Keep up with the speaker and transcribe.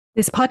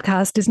This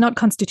podcast does not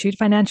constitute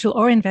financial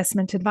or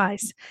investment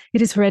advice.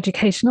 It is for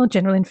educational,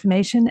 general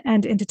information,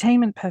 and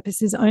entertainment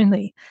purposes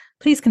only.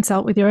 Please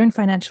consult with your own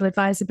financial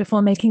advisor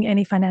before making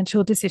any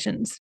financial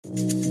decisions.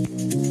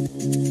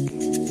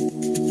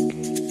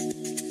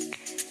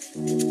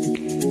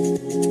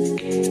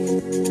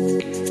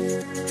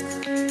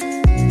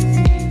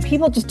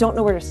 People just don't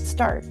know where to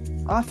start.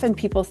 Often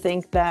people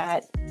think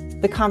that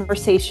the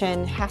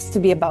conversation has to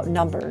be about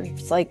numbers.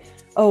 It's like,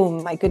 oh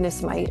my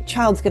goodness, my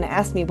child's going to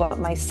ask me what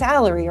my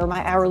salary or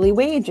my hourly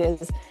wage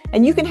is.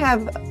 And you can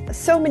have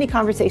so many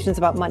conversations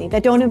about money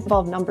that don't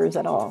involve numbers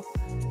at all.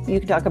 You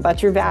can talk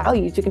about your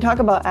values, you can talk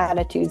about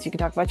attitudes, you can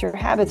talk about your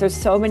habits. There's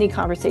so many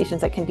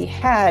conversations that can be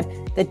had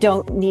that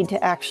don't need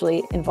to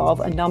actually involve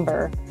a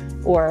number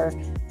or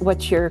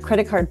what your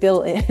credit card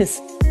bill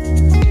is.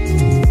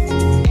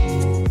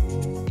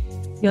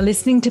 You're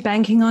listening to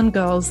Banking on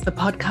Girls, the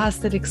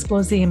podcast that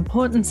explores the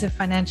importance of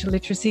financial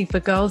literacy for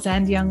girls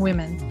and young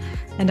women.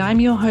 And I'm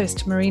your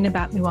host, Marina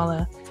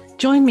Batniwala.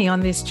 Join me on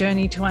this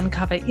journey to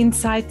uncover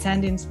insights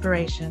and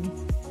inspiration.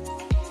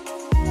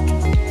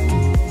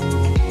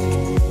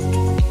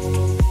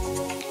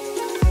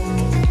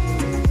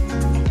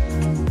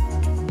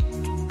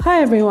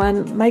 Hi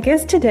everyone, my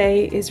guest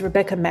today is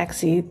Rebecca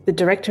Maxcy, the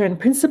Director and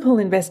Principal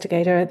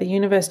Investigator at the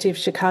University of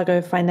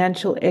Chicago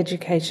Financial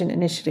Education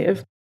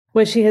Initiative,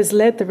 where she has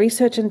led the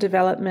research and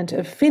development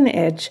of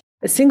FinEdge,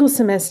 a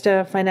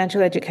single-semester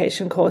financial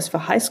education course for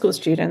high school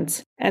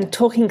students, and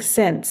Talking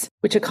Sense,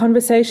 which are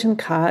conversation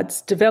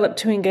cards developed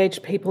to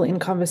engage people in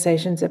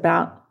conversations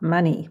about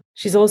money.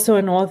 She's also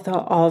an author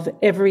of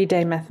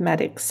Everyday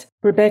Mathematics.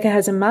 Rebecca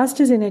has a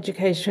Master's in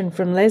Education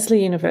from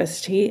Lesley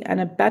University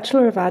and a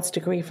Bachelor of Arts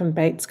degree from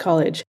Bates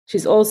College.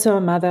 She's also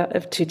a mother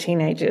of 2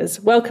 teenagers.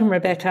 Welcome,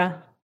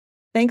 Rebecca.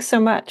 Thanks so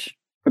much.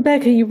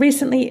 Rebecca, you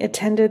recently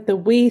attended the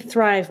We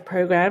Thrive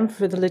program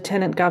for the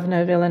Lieutenant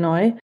Governor of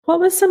Illinois. What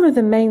were some of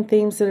the main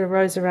themes that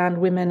arose around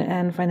women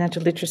and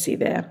financial literacy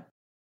there?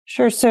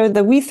 Sure. So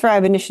the We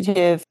Thrive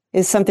initiative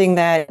is something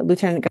that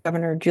Lieutenant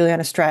Governor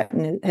Juliana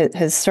Stratton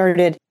has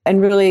started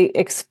and really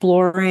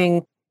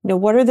exploring,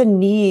 what are the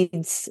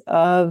needs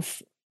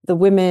of the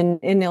women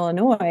in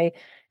Illinois?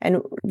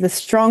 And the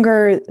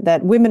stronger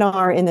that women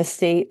are in the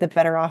state, the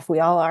better off we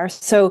all are.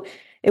 So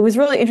it was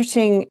really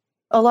interesting.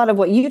 A lot of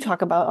what you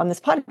talk about on this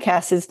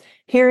podcast is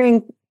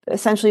hearing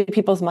essentially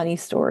people's money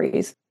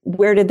stories.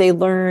 Where did they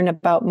learn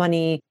about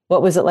money?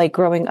 What was it like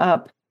growing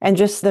up? And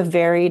just the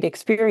varied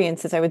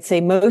experiences. I would say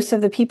most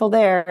of the people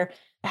there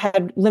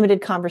had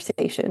limited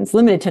conversations,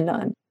 limited to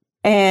none.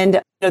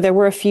 And there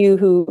were a few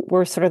who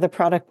were sort of the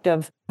product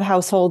of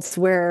households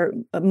where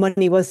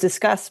money was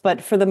discussed,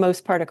 but for the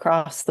most part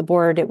across the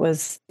board, it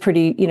was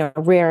pretty,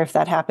 rare if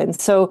that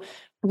happens. So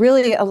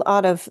really a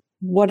lot of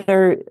what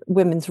are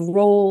women's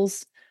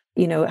roles,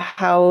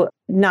 how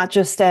not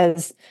just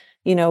as,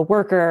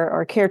 worker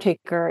or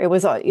caretaker, it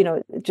was,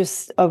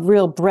 just a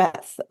real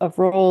breadth of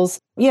roles.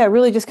 Yeah,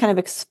 really just kind of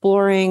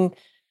exploring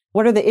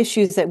what are the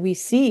issues that we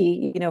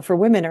see, for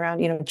women around,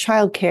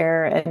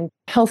 childcare and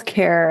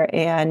healthcare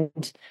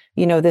and,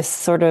 this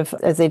sort of,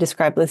 as they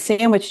describe, the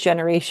sandwich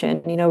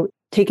generation,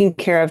 taking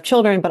care of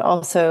children, but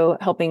also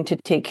helping to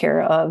take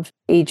care of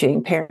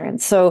aging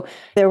parents. So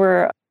there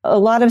were a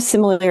lot of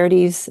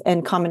similarities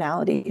and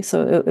commonality.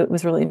 So it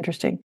was really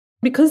interesting.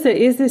 Because there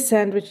is this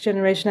sandwich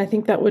generation, I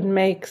think that would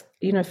make,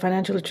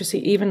 financial literacy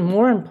even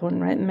more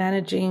important, right?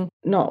 Managing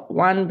not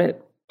one,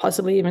 but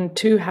possibly even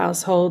 2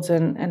 households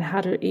and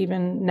how to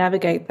even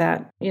navigate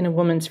that in a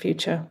woman's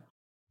future.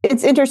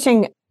 It's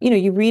interesting,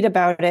 you read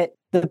about it,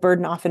 the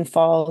burden often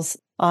falls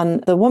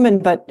on the woman,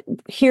 but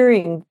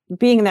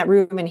being in that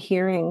room and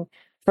hearing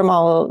from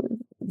all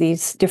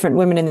these different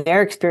women and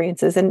their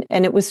experiences, and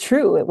it was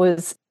true. It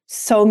was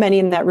so many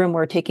in that room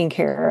were taking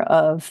care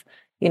of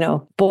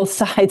both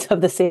sides of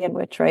the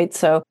sandwich, right?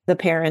 So the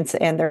parents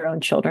and their own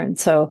children.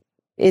 So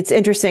it's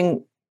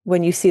interesting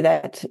when you see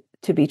that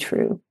to be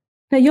true.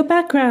 Now, your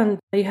background,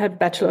 you have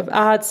Bachelor of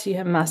Arts, you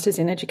have Masters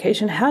in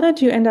Education. How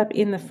did you end up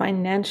in the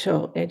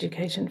financial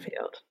education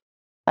field?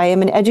 I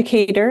am an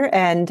educator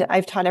and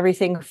I've taught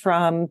everything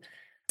from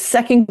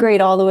second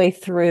grade all the way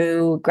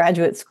through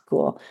graduate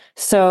school.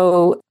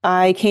 So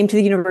I came to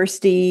the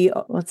university,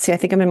 I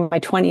think I'm in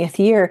my 20th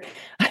year.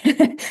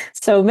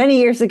 So many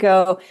years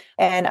ago,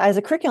 and as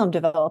a curriculum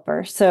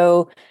developer.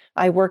 So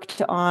I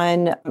worked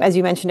on, as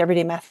you mentioned,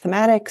 everyday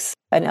mathematics,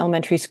 an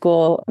elementary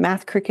school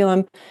math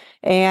curriculum,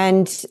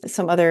 and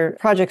some other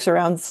projects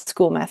around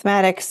school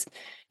mathematics.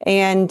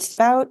 And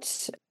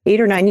about 8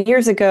 or 9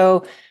 years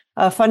ago,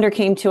 a funder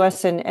came to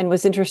us and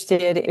was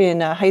interested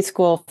in high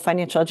school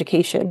financial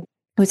education.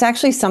 It was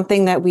actually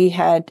something that we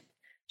had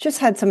just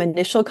had some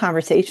initial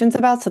conversations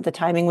about, so the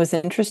timing was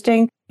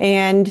interesting.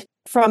 And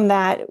from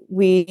that,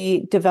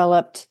 we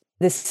developed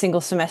this single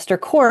semester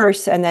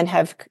course and then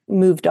have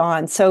moved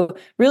on. So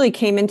really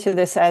came into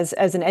this as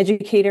an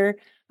educator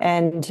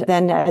and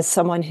then as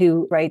someone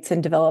who writes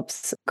and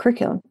develops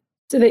curriculum.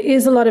 So there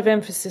is a lot of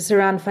emphasis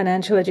around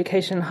financial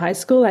education in high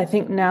school. I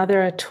think now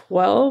there are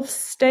 12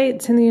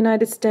 states in the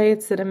United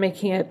States that are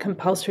making it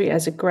compulsory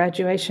as a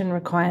graduation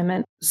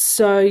requirement.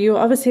 So you're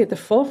obviously at the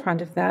forefront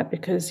of that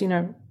because,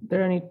 there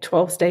are only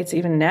 12 states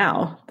even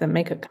now that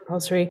make it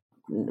compulsory.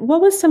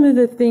 What were some of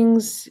the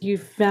things you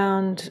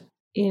found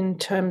in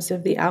terms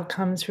of the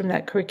outcomes from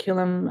that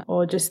curriculum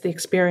or just the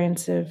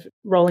experience of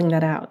rolling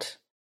that out?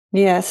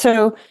 Yeah,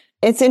 so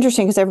it's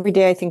interesting because every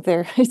day I think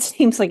it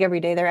seems like every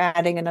day they're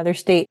adding another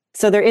state.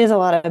 So there is a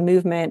lot of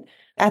movement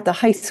at the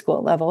high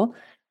school level.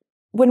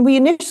 When we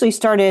initially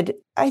started,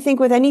 I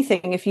think with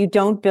anything, if you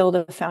don't build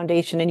a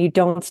foundation and you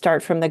don't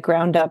start from the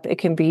ground up, it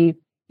can be,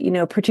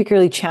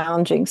 particularly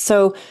challenging.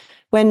 So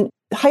when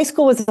high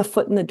school was a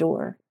foot in the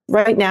door,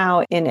 right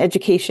now in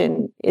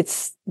education,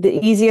 it's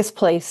the easiest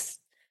place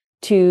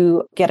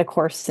to get a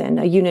course in,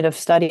 a unit of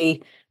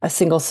study, a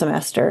single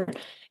semester.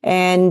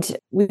 And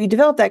we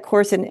developed that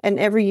course, and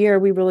every year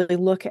we really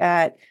look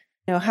at,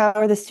 how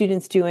are the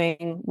students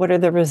doing? What are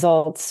the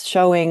results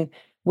showing?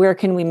 Where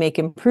can we make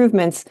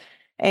improvements?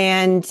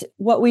 And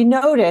what we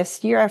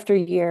noticed year after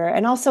year,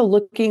 and also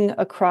looking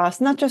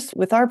across, not just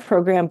with our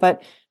program,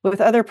 but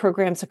with other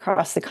programs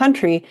across the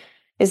country,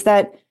 is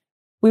that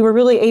we were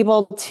really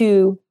able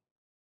to,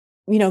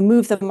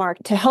 move the mark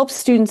to help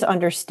students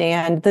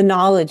understand the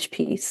knowledge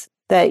piece,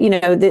 that,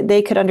 that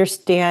they could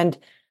understand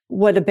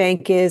what a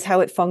bank is, how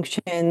it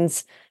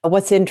functions,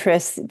 what's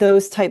interest,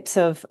 those types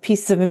of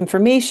pieces of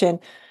information.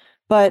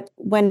 But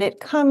when it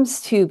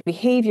comes to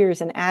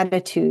behaviors and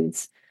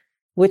attitudes,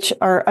 which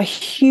are a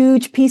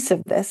huge piece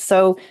of this,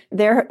 so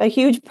they're a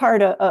huge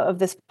part of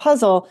this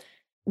puzzle,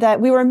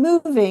 that we were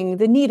moving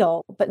the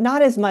needle, but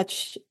not as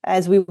much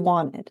as we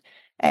wanted.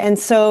 And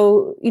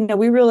so,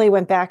 we really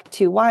went back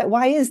to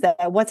why is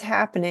that? What's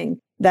happening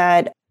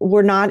that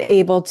we're not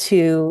able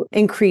to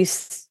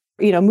increase,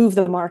 move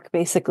the mark,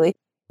 basically.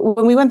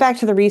 When we went back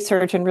to the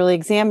research and really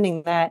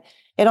examining that,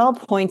 it all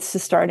points to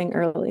starting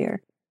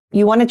earlier.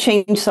 You want to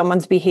change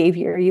someone's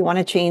behavior, you want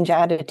to change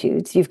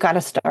attitudes, you've got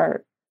to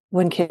start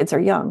when kids are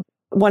young.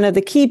 One of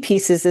the key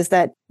pieces is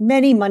that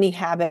many money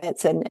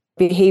habits and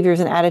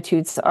behaviors and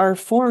attitudes are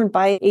formed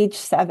by age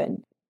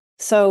 7.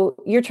 So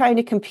you're trying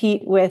to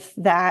compete with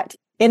that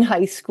in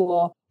high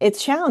school.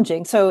 It's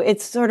challenging. So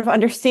it's sort of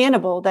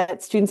understandable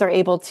that students are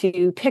able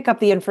to pick up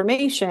the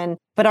information,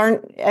 but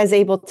aren't as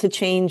able to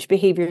change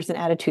behaviors and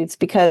attitudes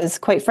because,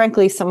 quite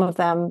frankly, some of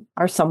them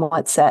are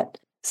somewhat set.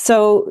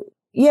 So,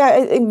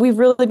 yeah, we've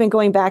really been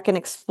going back and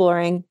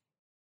exploring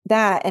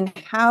that and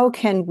how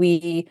can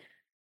we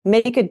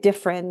make a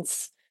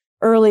difference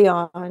early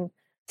on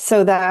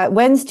so that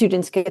when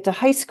students get to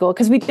high school,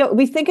 because we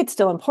think it's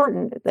still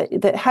important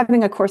that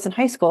having a course in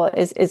high school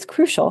is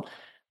crucial,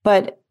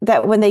 but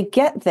that when they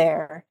get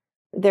there,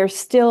 they're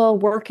still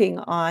working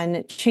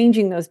on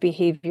changing those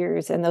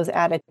behaviors and those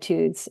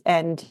attitudes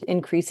and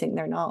increasing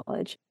their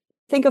knowledge.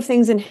 Think of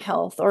things in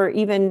health, or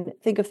even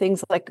think of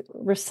things like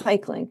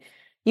recycling.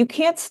 You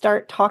can't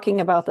start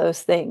talking about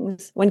those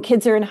things when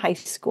kids are in high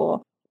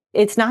school.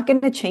 It's not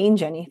going to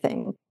change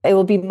anything. It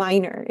will be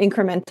minor,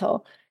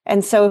 incremental.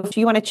 And so if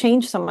you want to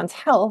change someone's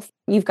health,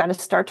 you've got to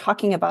start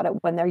talking about it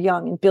when they're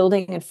young and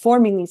building and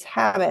forming these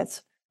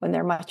habits when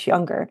they're much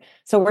younger.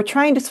 So we're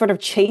trying to sort of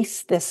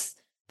chase this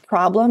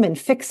problem and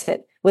fix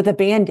it with a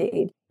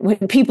Band-Aid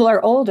when people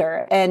are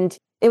older. And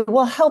it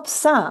will help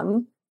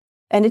some,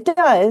 and it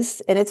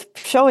does, and it's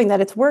showing that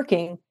it's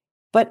working.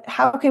 But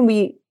how can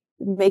we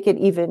make it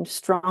even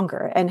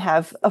stronger and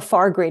have a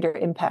far greater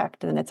impact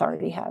than it's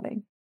already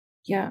having?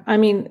 Yeah, I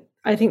mean,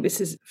 I think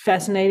this is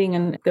fascinating.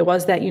 And there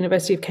was that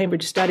University of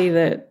Cambridge study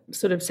that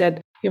sort of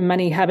said your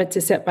money habits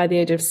are set by the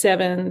age of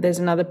 7. There's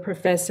another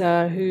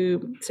professor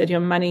who said your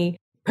money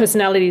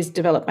personality is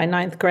developed by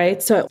 9th grade.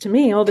 So to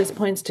me, all this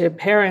points to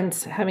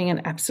parents having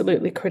an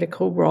absolutely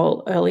critical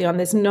role early on.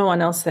 There's no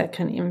one else that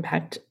can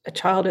impact a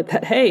child at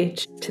that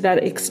age to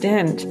that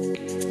extent.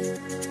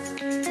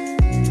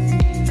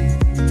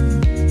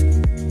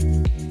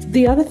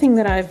 The other thing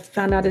that I've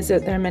found out is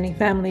that there are many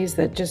families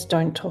that just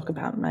don't talk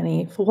about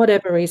money for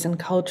whatever reason,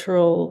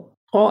 cultural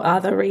or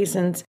other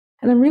reasons.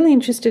 And I'm really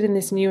interested in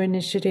this new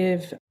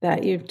initiative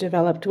that you've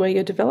developed where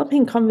you're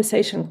developing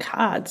conversation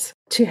cards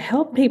to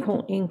help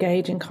people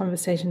engage in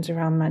conversations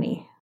around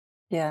money.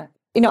 Yeah.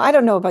 I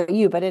don't know about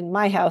you, but in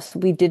my house,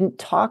 we didn't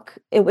talk.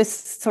 It was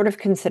sort of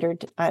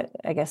considered,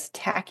 I guess,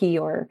 tacky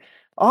or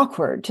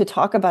awkward to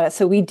talk about it.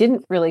 So we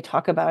didn't really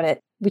talk about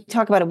it. We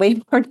talk about it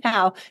way more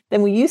now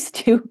than we used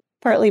to,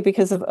 partly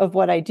because of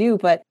what I do.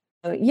 But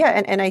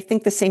yeah, and I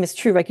think the same is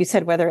true, like you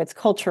said, whether it's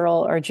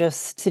cultural or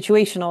just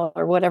situational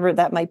or whatever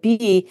that might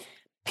be,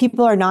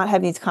 people are not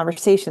having these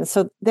conversations.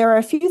 So there are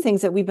a few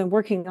things that we've been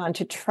working on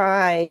to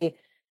try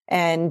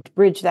and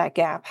bridge that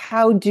gap.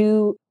 How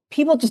do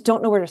people just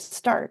don't know where to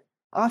start?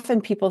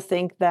 Often people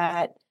think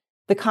that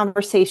the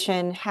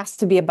conversation has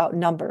to be about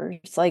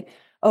numbers, like,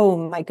 oh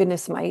my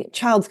goodness, my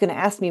child's going to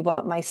ask me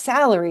what my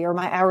salary or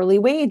my hourly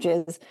wage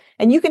is.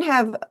 And you can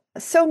have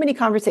so many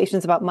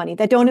conversations about money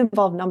that don't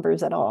involve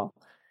numbers at all.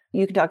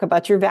 You can talk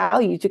about your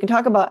values. You can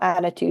talk about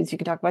attitudes. You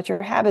can talk about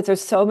your habits.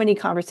 There's so many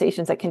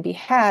conversations that can be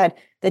had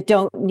that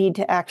don't need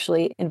to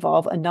actually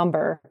involve a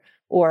number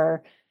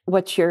or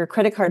what your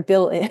credit card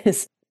bill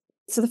is.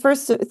 So the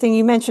first thing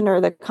you mentioned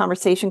are the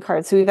conversation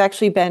cards. So we've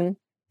actually been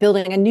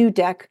building a new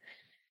deck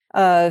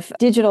of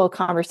digital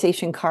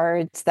conversation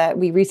cards that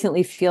we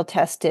recently field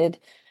tested.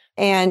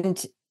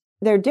 And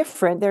they're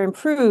different, they're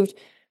improved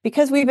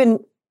because we've been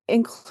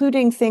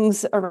including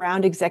things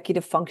around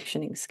executive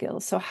functioning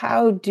skills. So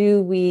how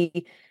do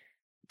we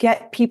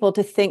get people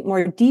to think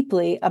more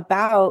deeply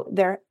about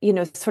their,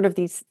 sort of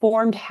these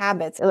formed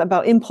habits,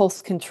 about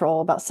impulse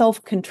control, about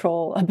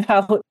self-control,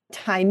 about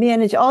time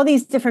management, all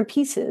these different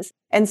pieces.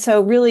 And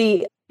so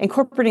really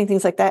incorporating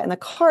things like that in the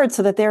card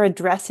so that they're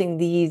addressing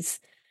these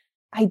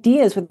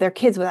ideas with their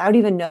kids without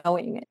even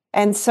knowing it.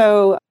 And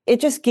so it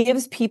just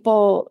gives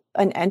people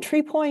an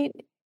entry point.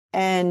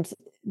 And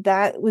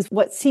that was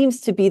what seems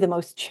to be the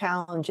most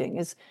challenging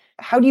is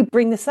how do you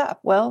bring this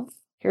up? Well,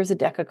 here's a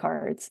deck of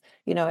cards,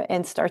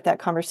 and start that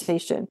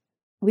conversation.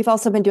 We've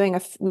also been doing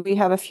we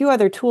have a few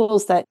other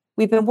tools that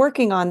we've been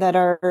working on that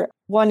are,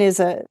 one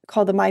is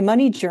called the My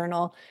Money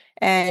Journal.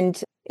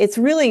 And it's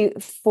really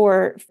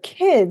for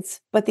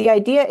kids, but the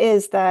idea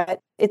is that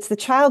it's the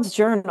child's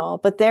journal,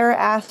 but they're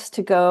asked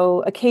to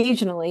go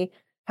occasionally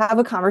have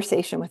a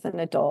conversation with an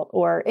adult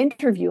or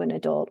interview an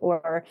adult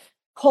or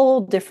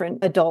poll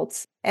different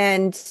adults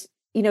and,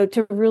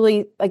 to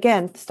really,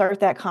 again,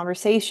 start that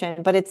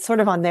conversation, but it's sort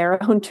of on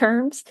their own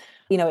terms,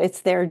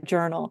 it's their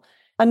journal.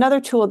 Another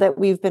tool that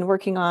we've been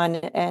working on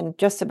and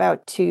just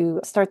about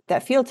to start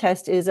that field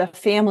test is a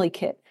family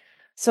kit.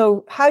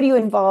 So how do you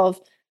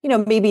involve,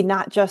 maybe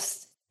not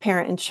just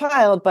parent and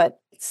child, but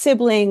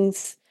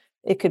siblings,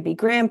 it could be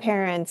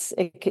grandparents,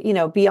 it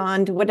could,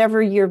 beyond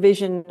whatever your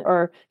vision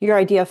or your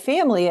idea of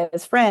family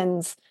is,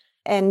 friends,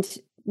 and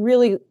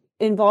really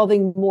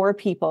involving more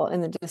people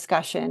in the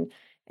discussion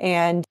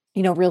and,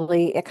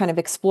 really kind of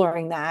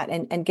exploring that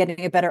and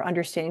getting a better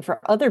understanding for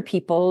other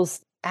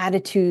people's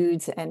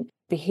attitudes and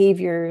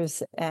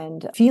behaviors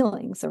and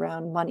feelings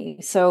around money.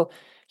 So,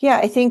 yeah,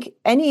 I think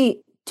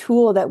any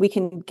tool that we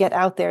can get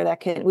out there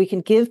that we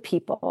can give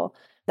people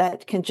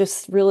that can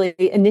just really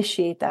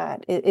initiate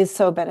that is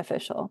so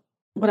beneficial.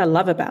 What I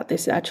love about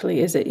this actually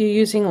is that you're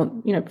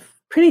using,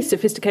 pretty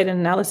sophisticated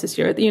analysis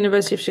here at the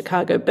University of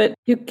Chicago, but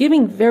you're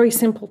giving very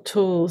simple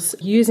tools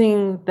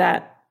using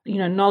that,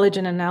 knowledge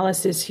and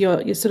analysis.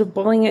 You're sort of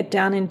boiling it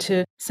down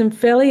into some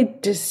fairly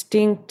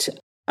distinct,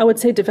 I would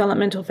say,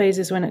 developmental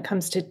phases when it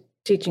comes to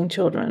teaching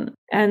children.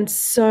 And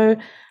so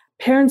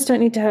parents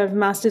don't need to have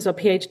masters or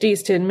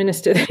PhDs to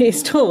administer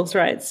these tools,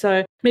 right?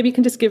 So maybe you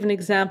can just give an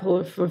example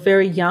of for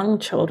very young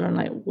children,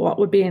 like what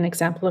would be an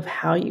example of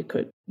how you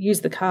could use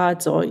the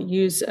cards or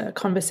use a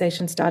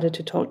conversation starter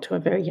to talk to a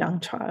very young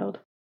child.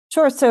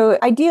 Sure. So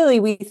ideally,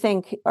 we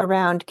think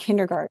around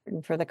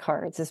kindergarten for the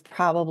cards is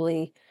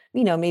probably,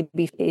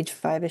 maybe age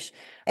 5-ish.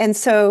 And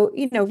so,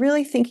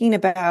 really thinking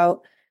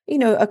about,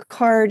 a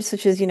card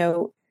such as,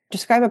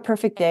 describe a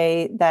perfect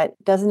day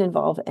that doesn't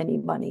involve any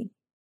money.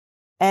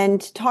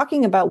 And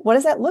talking about what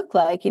does that look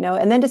like,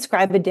 and then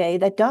describe a day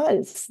that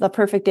does, the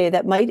perfect day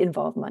that might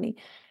involve money.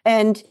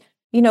 And,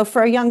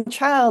 for a young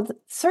child,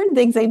 certain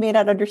things they may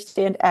not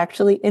understand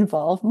actually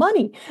involve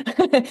money.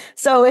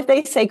 So if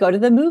they say go to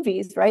the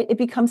movies, right, it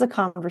becomes a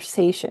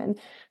conversation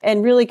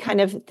and really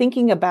kind of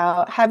thinking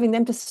about having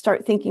them to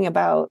start thinking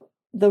about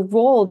the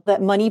role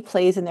that money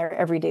plays in their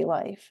everyday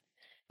life.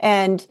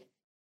 And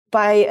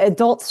by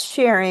adults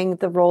sharing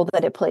the role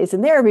that it plays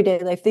in their everyday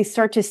life, they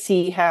start to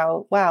see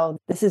how, wow,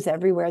 this is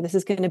everywhere. This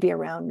is going to be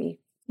around me,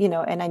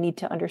 and I need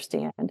to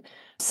understand.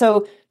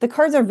 So the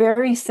cards are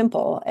very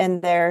simple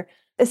and they're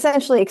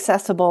essentially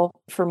accessible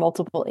for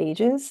multiple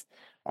ages.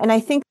 And I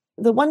think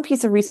the one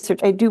piece of research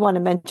I do want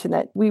to mention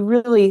that we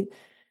really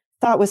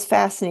thought was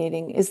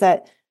fascinating is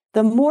that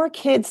the more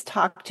kids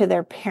talk to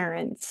their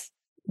parents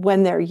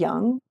when they're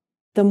young,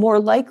 the more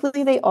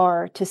likely they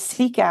are to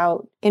seek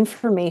out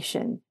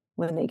information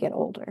when they get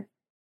older.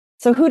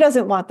 So who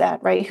doesn't want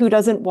that, right? Who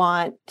doesn't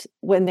want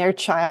when their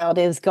child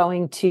is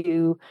going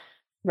to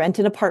rent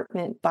an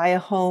apartment, buy a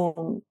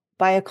home,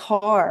 buy a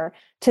car,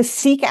 to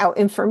seek out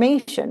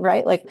information,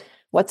 right? Like,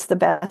 what's the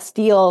best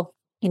deal?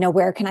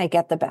 Where can I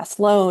get the best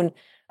loan?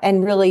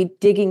 And really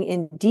digging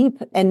in deep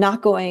and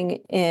not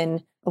going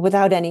in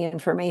without any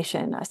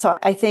information. So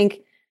I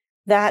think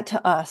that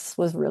to us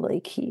was really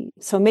key.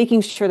 So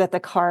making sure that the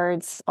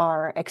cards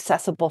are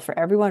accessible for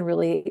everyone,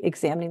 really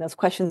examining those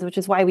questions, which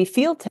is why we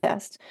field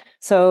test.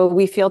 So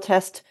we field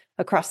test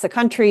across the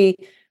country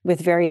with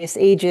various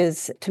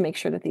ages to make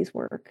sure that these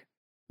work.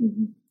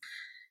 Mm-hmm.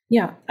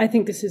 Yeah, I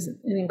think this is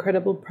an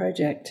incredible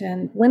project.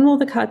 And when will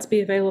the cards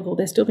be available?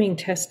 They're still being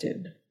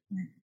tested.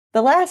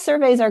 The last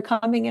surveys are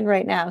coming in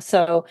right now.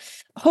 So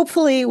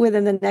hopefully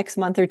within the next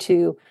month or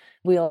two,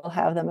 we'll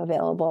have them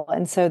available.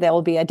 And so there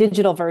will be a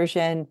digital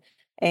version.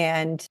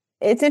 And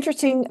it's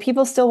interesting,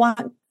 people still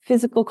want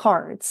physical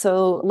cards.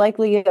 So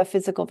likely a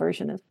physical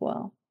version as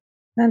well.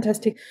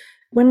 Fantastic.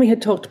 When we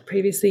had talked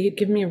previously, you'd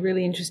given me a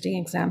really interesting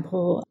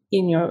example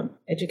in your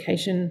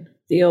education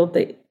deal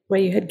where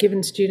you had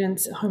given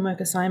students a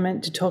homework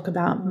assignment to talk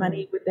about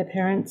money with their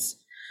parents.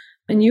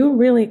 And you were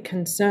really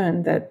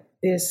concerned that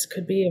this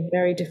could be a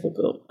very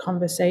difficult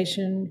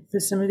conversation for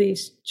some of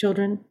these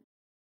children.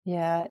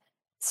 Yeah.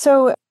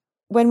 So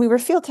when we were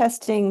field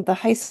testing the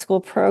high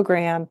school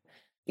program,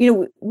 we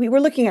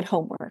were looking at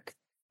homework.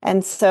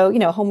 And so,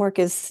 homework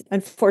is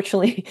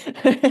unfortunately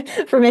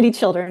for many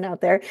children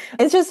out there,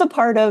 it's just a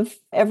part of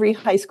every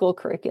high school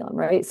curriculum,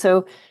 right?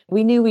 So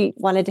we knew we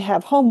wanted to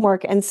have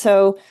homework. And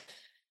so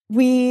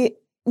we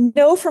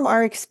know from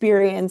our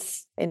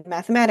experience in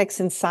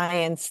mathematics and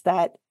science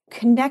that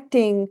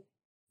connecting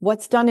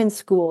what's done in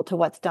school to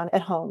what's done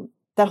at home,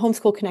 that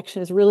homeschool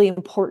connection is really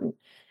important.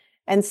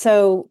 And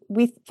so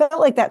we felt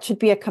like that should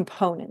be a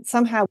component.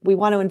 Somehow we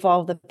want to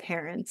involve the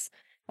parents.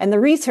 And the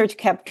research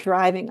kept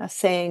driving us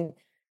saying,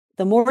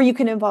 the more you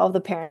can involve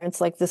the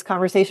parents, like this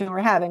conversation we're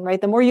having, right?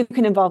 The more you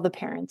can involve the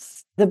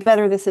parents, the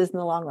better this is in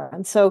the long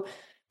run. So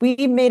we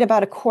made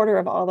about a quarter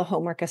of all the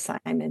homework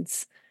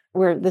assignments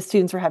where the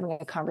students were having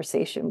a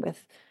conversation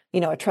with,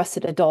 a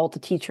trusted adult, a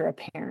teacher, a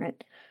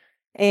parent.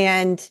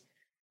 And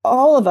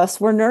all of us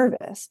were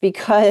nervous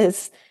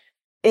because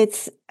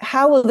it's,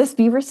 how will this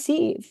be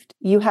received?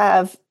 You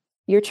have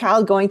your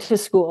child going to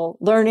school,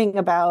 learning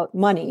about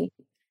money.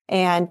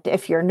 And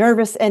if you're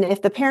nervous, and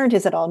if the parent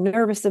is at all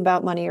nervous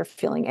about money or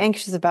feeling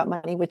anxious about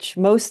money, which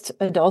most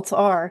adults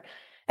are,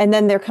 and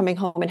then they're coming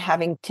home and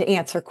having to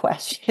answer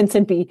questions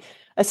and be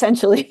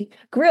essentially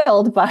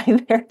grilled by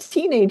their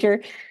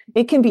teenager,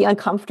 it can be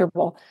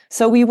uncomfortable.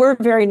 So we were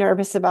very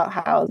nervous about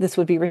how this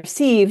would be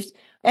received.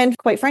 And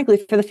quite frankly,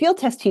 for the field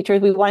test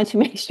teachers, we wanted to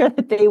make sure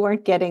that they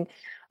weren't getting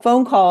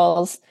phone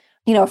calls,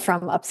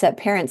 from upset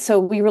parents. So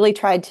we really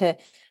tried to,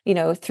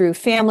 through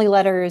family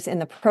letters in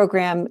the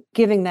program,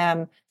 giving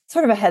them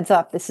sort of a heads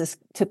up. This is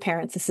to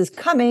parents, this is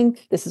coming.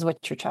 This is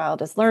what your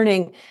child is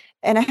learning.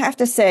 And I have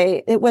to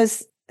say, it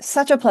was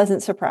such a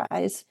pleasant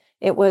surprise.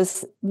 It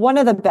was one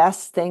of the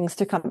best things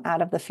to come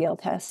out of the field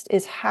test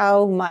is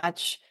how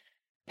much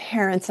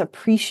parents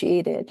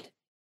appreciated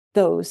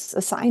those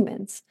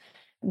assignments.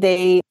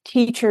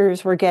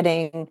 Teachers were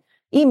getting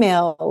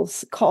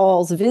emails,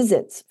 calls,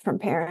 visits from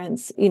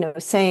parents,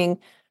 saying,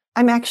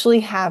 I'm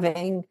actually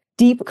having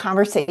deep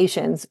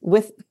conversations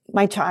with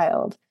my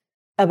child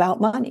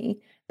about money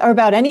or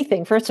about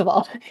anything, first of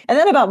all, and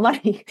then about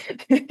money.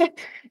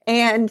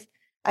 And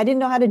I didn't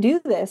know how to do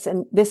this.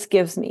 And this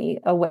gives me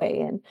a way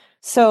in.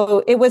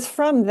 So it was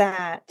from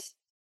that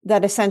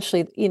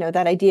essentially,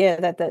 that idea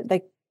that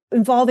the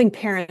involving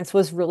parents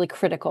was really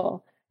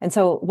critical. And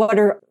so what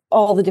are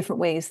all the different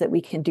ways that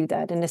we can do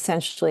that? And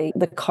essentially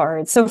the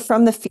cards. So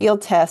from the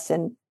field tests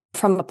and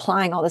from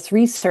applying all this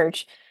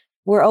research,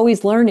 we're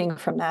always learning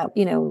from that,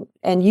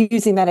 and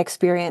using that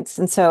experience.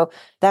 And so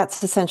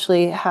that's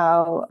essentially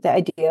how the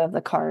idea of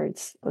the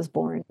cards was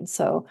born.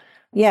 So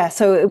yeah,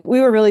 so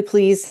we were really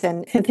pleased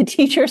and the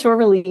teachers were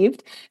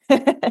relieved.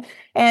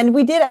 And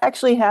we did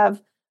actually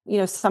have,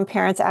 some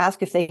parents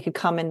ask if they could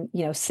come and,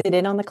 sit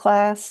in on the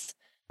class,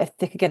 if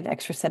they could get an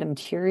extra set of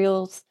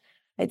materials.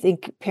 I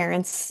think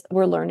parents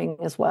were learning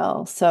as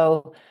well.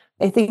 So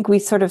I think we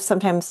sort of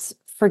sometimes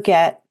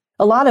forget,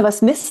 a lot of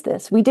us miss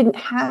this. We didn't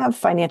have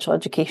financial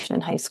education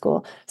in high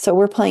school. So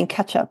we're playing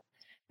catch up.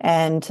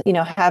 And,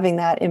 having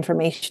that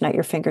information at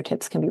your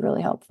fingertips can be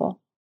really helpful.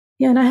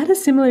 Yeah, and I had a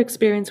similar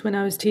experience when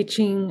I was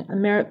teaching a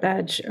merit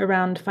badge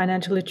around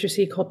financial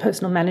literacy called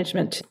personal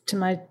management to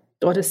my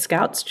daughter's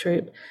Scouts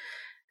troop.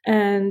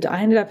 And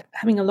I ended up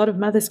having a lot of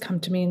mothers come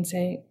to me and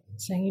saying,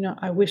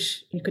 I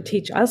wish you could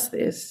teach us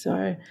this.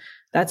 So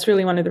that's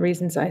really one of the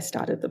reasons I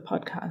started the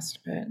podcast.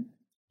 But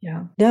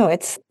yeah. No,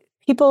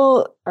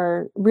 people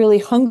are really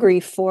hungry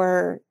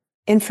for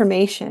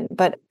information,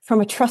 but from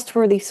a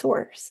trustworthy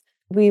source.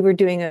 We were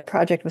doing a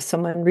project with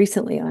someone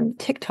recently on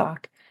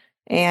TikTok,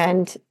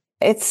 and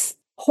it's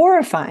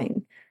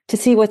horrifying to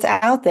see what's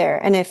out there.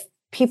 And if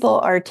people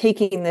are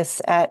taking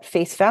this at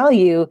face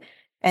value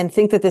and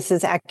think that this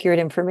is accurate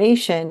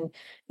information,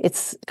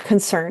 it's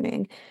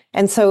concerning.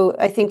 And so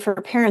I think for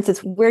parents,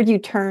 it's where do you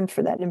turn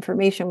for that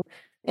information?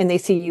 And they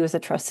see you as a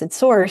trusted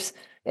source.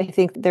 I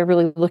think they're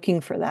really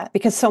looking for that,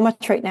 because so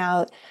much right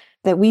now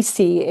that we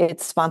see,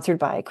 it's sponsored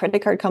by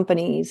credit card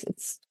companies.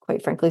 It's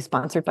quite frankly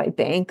sponsored by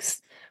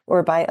banks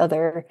or by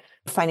other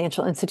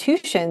financial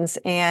institutions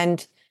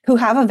and who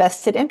have a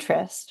vested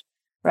interest,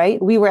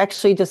 right? We were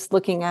actually just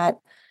looking at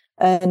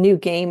a new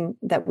game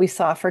that we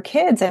saw for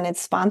kids, and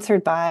it's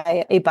sponsored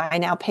by a buy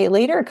now, pay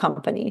later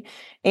company.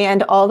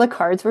 And all the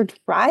cards were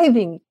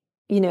driving,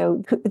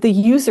 the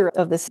user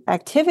of this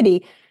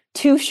activity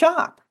to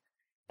shop.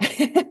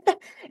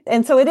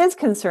 And so it is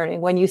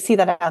concerning when you see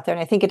that out there.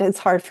 And I think it is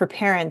hard for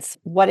parents.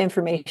 What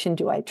information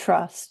do I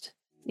trust?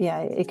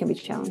 Yeah, it can be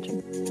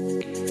challenging.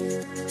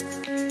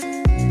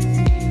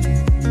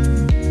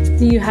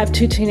 You have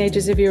two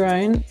teenagers of your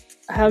own.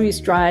 How have you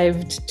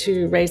strived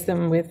to raise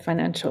them with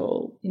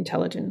financial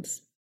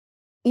intelligence?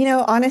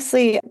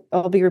 Honestly,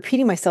 I'll be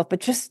repeating myself, but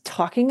just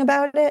talking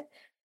about it,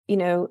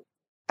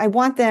 I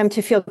want them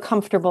to feel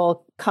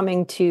comfortable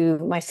coming to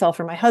myself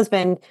or my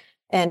husband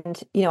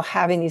and,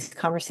 having these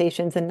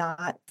conversations and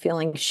not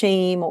feeling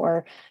shame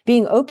or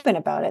being open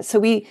about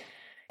it.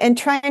 And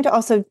trying to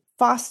also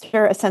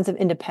foster a sense of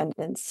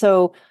independence.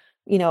 So,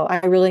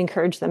 I really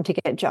encourage them to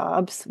get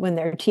jobs when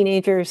they're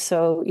teenagers.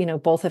 So,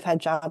 both have had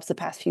jobs the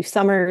past few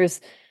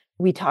summers.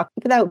 We talk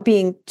without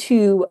being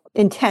too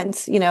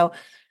intense,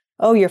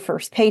 oh, your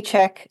first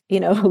paycheck,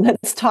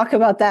 let's talk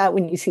about that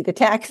when you see the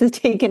taxes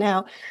taken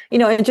out,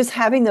 and just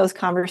having those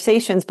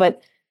conversations,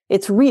 but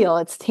it's real,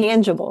 it's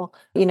tangible,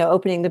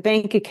 opening the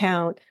bank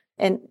account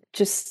and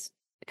just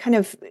kind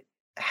of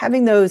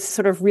having those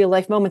sort of real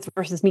life moments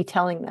versus me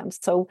telling them.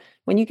 So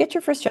when you get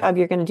your first job,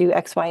 you're going to do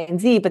X, Y, and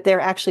Z, but they're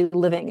actually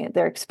living it,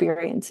 they're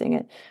experiencing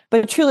it.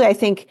 But truly, I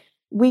think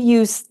we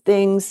use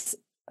things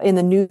in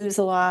the news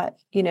a lot,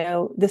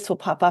 this will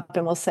pop up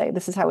and we'll say,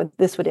 this is how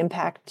this would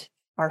impact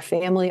our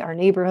family, our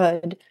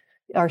neighborhood,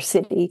 our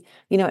city,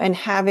 and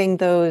having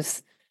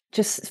those,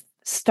 just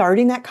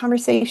starting that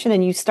conversation,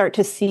 and you start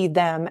to see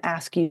them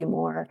ask you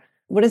more,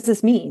 what does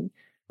this mean?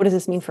 What does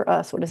this mean for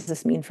us? What does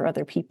this mean for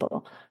other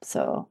people?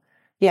 So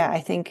yeah,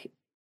 I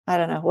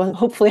don't know. Well,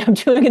 hopefully I'm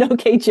doing an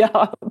okay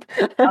job.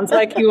 Sounds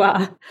like you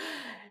are.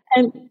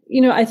 And,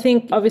 I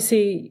think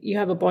obviously you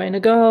have a boy and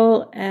a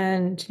girl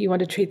and you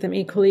want to treat them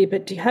equally,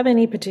 but do you have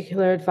any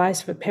particular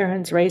advice for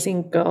parents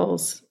raising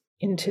girls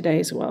in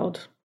today's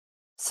world?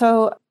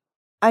 So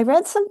I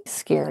read some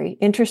scary,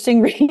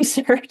 interesting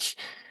research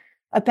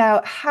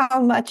about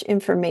how much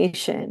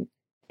information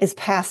is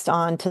passed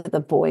on to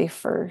the boy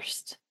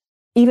first,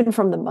 even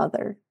from the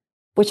mother,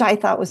 which I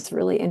thought was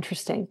really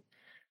interesting.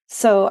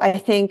 So I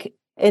think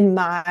in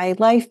my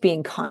life,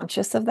 being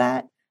conscious of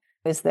that,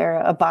 is there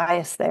a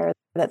bias there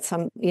that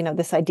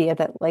this idea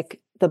that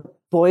like the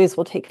boys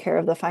will take care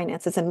of the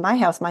finances? In my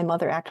house, my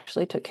mother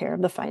actually took care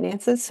of the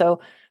finances.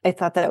 So I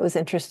thought that was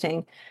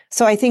interesting.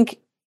 So I think,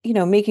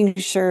 making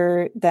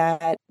sure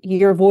that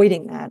you're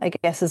avoiding that, I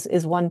guess,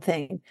 is one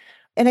thing.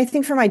 And I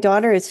think for my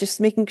daughter, it's just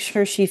making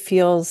sure she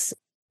feels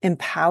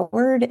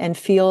empowered and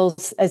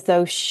feels as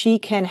though she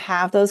can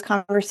have those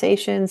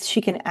conversations.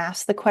 She can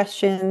ask the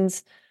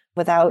questions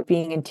without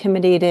being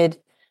intimidated.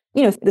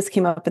 This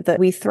came up at the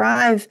We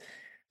Thrive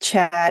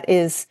chat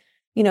is,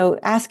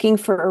 asking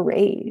for a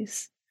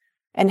raise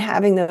and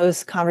having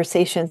those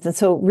conversations. And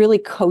so really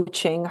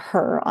coaching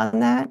her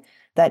on that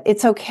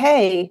it's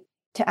okay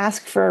to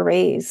ask for a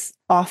raise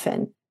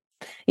often.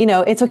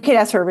 It's okay to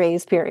ask for a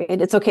raise,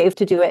 period. It's okay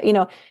to do it,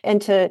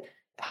 and to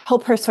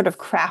help her sort of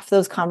craft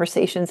those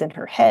conversations in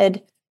her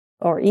head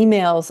or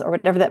emails or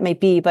whatever that may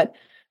be. But,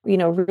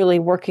 really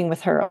working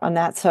with her on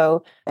that.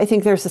 So I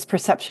think there's this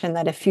perception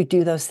that if you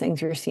do those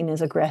things, you're seen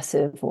as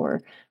aggressive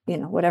or,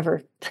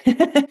 whatever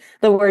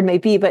the word may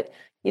be. But,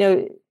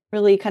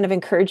 really kind of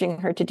encouraging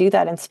her to do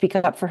that and speak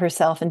up for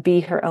herself and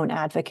be her own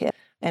advocate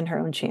and her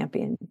own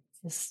champion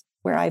is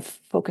where I've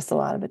focused a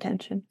lot of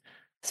attention,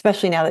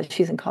 especially now that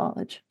she's in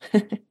college.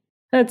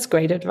 That's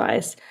great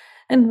advice.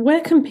 And where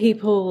can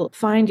people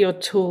find your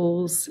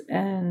tools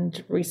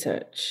and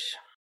research?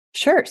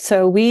 Sure.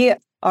 So we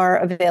are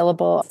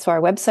available to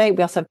our website.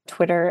 We also have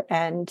Twitter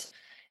and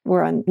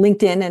we're on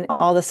LinkedIn and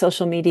all the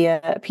social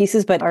media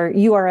pieces, but our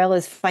URL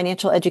is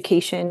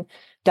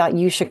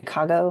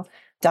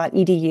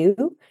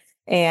financialeducation.uchicago.edu.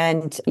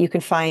 And you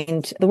can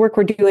find the work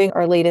we're doing,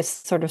 our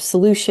latest sort of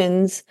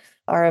solutions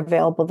are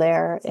available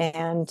there.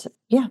 And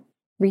yeah,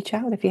 reach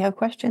out if you have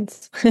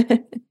questions.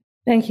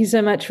 Thank you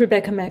so much,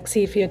 Rebecca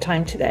Maxcy, for your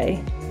time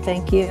today.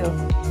 Thank you.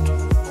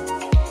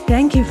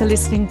 Thank you for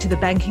listening to the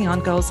Banking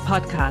on Goals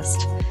podcast.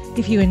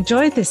 If you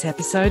enjoyed this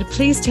episode,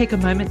 please take a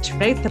moment to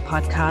rate the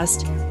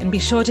podcast and be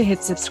sure to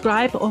hit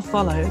subscribe or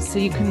follow so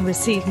you can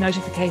receive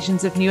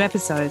notifications of new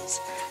episodes.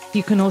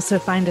 You can also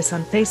find us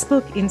on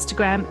Facebook,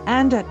 Instagram,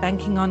 and at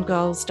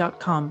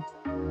bankingongoals.com.